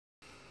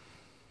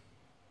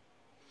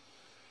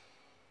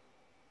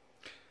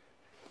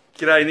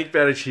G'day, Nick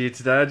Battich here.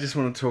 Today I just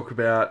want to talk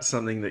about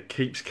something that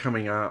keeps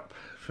coming up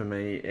for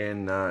me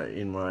and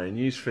in my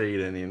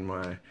newsfeed and in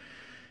my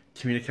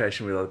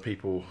communication with other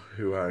people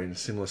who are in a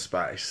similar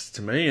space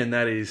to me, and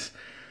that is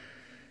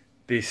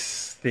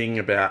this thing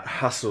about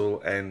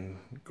hustle and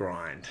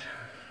grind.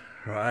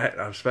 Right?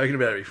 I've spoken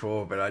about it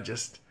before, but I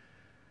just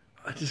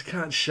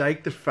can't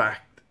shake the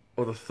fact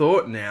or the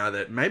thought now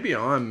that maybe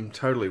I'm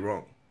totally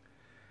wrong.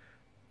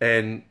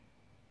 And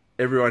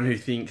everyone who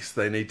thinks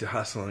they need to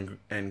hustle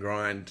and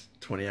grind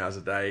 20 hours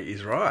a day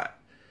is right.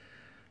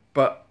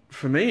 But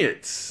for me,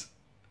 it's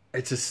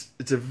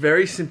a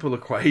very simple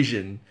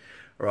equation,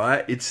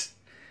 right? It's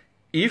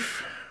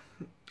if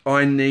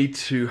I need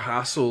to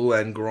hustle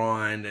and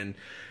grind and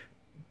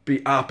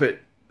be up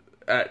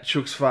at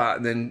Chook's Fart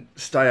and then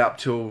stay up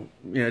till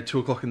 2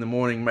 o'clock in the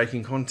morning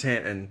making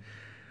content and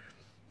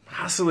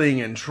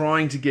hustling and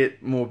trying to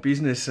get more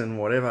business and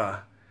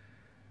whatever,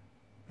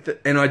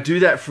 and I do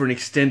that for an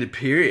extended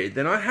period,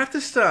 then I have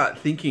to start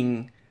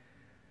thinking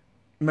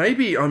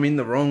maybe I'm in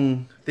the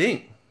wrong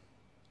thing.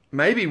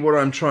 Maybe what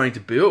I'm trying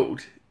to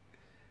build,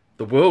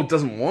 the world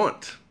doesn't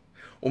want.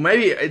 Or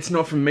maybe it's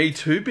not for me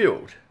to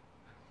build.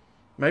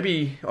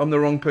 Maybe I'm the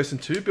wrong person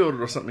to build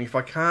it or something. If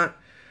I can't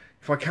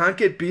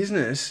get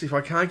business, if I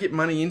can't get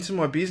money into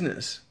my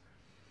business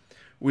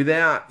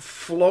without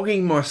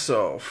flogging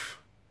myself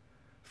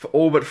for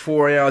all but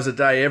 4 hours a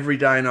day every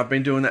day, and I've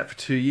been doing that for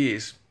 2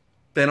 years,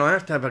 then I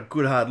have to have a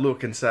good hard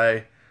look and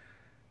say,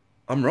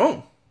 I'm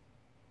wrong.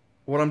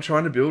 What I'm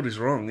trying to build is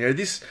wrong.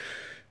 This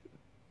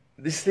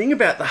thing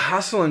about the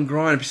hustle and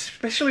grind,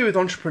 especially with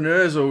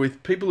entrepreneurs or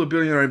with people who are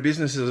building their own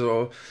businesses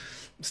or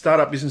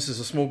startup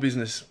businesses or small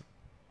business,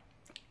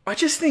 I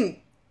just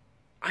think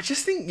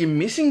you're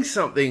missing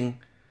something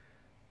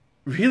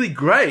really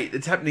great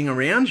that's happening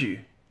around you,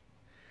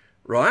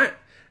 right?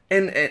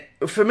 And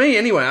for me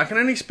anyway, I can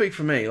only speak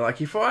for me.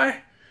 Like if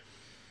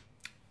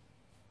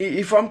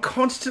I'm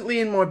constantly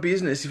in my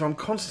business, if I'm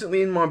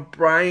constantly in my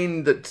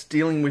brain that's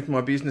dealing with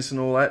my business and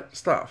all that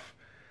stuff,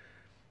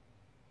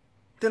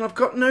 then I've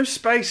got no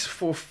space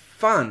for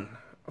fun.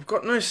 I've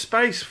got no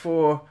space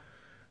for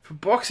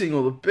boxing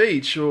or the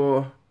beach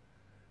or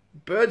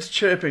birds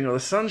chirping or the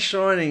sun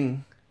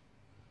shining.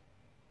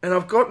 And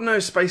I've got no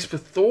space for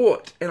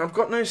thought. And I've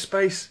got no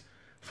space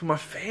for my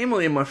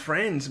family and my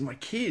friends and my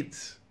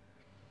kids.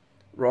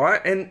 Right?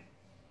 And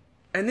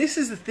this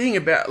is the thing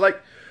about, like,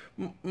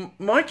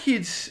 my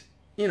kids,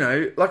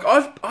 like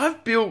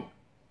I've built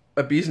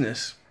a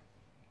business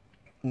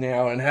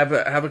now and have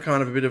a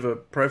kind of a bit of a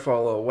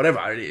profile or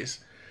whatever it is.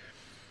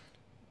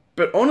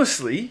 But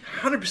honestly,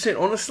 100%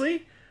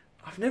 honestly,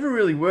 I've never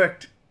really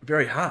worked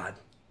very hard.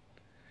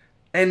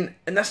 And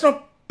that's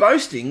not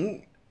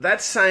boasting.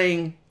 That's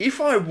saying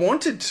if I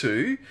wanted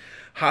to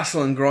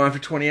hustle and grind for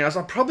 20 hours,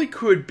 I probably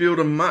could build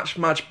a much,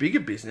 much bigger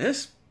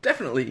business.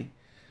 Definitely.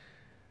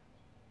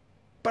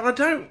 But I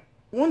don't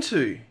want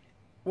to.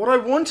 What I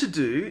want to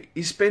do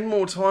is spend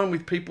more time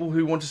with people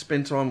who want to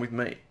spend time with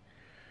me.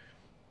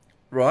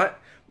 Right?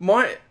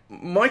 My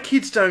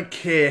kids don't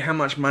care how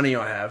much money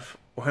I have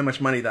or how much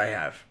money they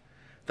have.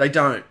 They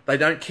don't. They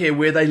don't care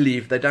where they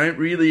live. They don't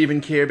really even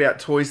care about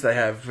toys they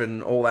have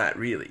and all that,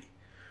 really.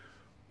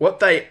 What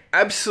they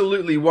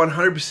absolutely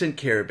 100%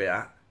 care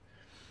about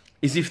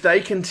is if they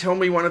can tell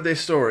me one of their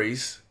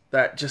stories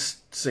that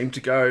just seem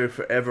to go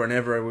forever and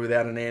ever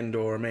without an end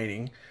or a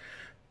meaning,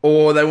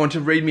 or they want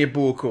to read me a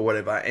book or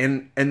whatever,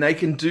 and they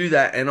can do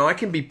that, and I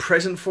can be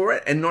present for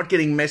it and not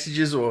getting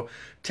messages or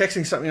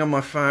texting something on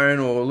my phone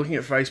or looking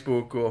at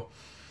Facebook or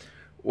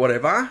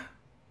whatever,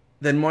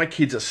 then my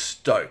kids are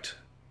stoked.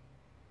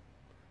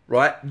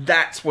 Right?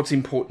 That's what's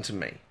important to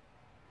me.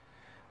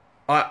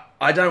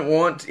 I don't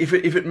want, if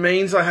it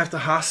means I have to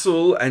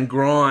hustle and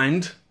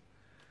grind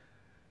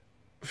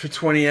for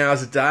 20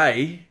 hours a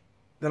day,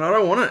 then I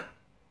don't want it.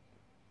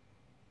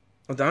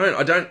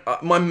 I don't,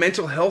 my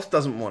mental health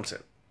doesn't want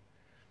it.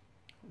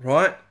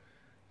 Right?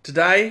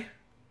 Today,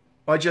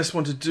 I just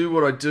want to do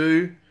what I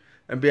do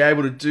and be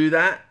able to do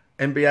that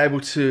and be able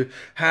to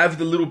have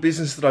the little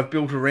business that I've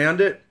built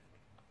around it,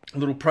 a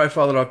little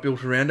profile that I've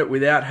built around it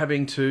without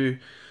having to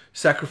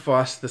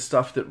sacrifice the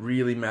stuff that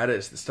really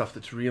matters, the stuff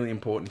that's really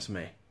important to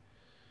me.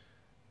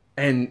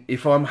 And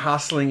if I'm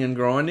hustling and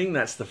grinding,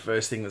 that's the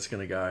first thing that's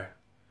going to go.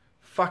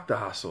 Fuck the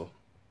hustle.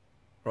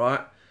 Right?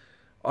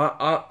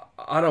 I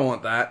don't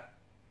want that.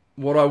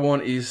 What I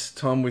want is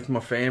time with my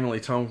family,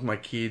 time with my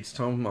kids,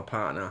 time with my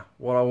partner.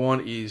 What I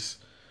want is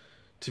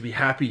to be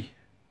happy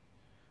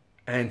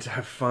and to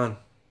have fun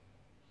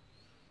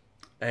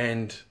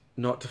and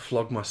not to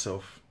flog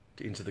myself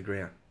into the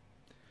ground.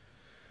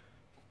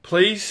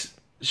 Please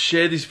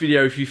share this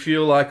video if you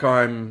feel like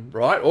I'm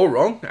right or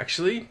wrong,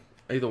 actually,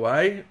 either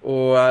way,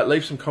 or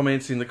leave some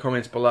comments in the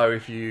comments below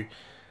if you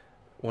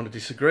want to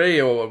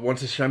disagree or want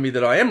to show me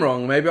that I am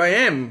wrong. Maybe I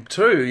am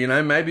too,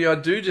 maybe I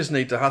do just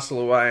need to hustle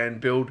away and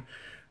build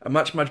a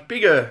much, much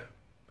bigger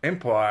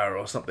empire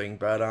or something.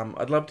 But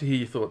I'd love to hear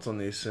your thoughts on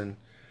this, and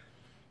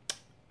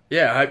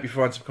yeah, I hope you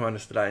find some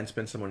kindness today and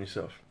spend some on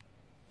yourself.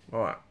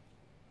 Alright,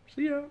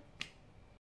 see ya.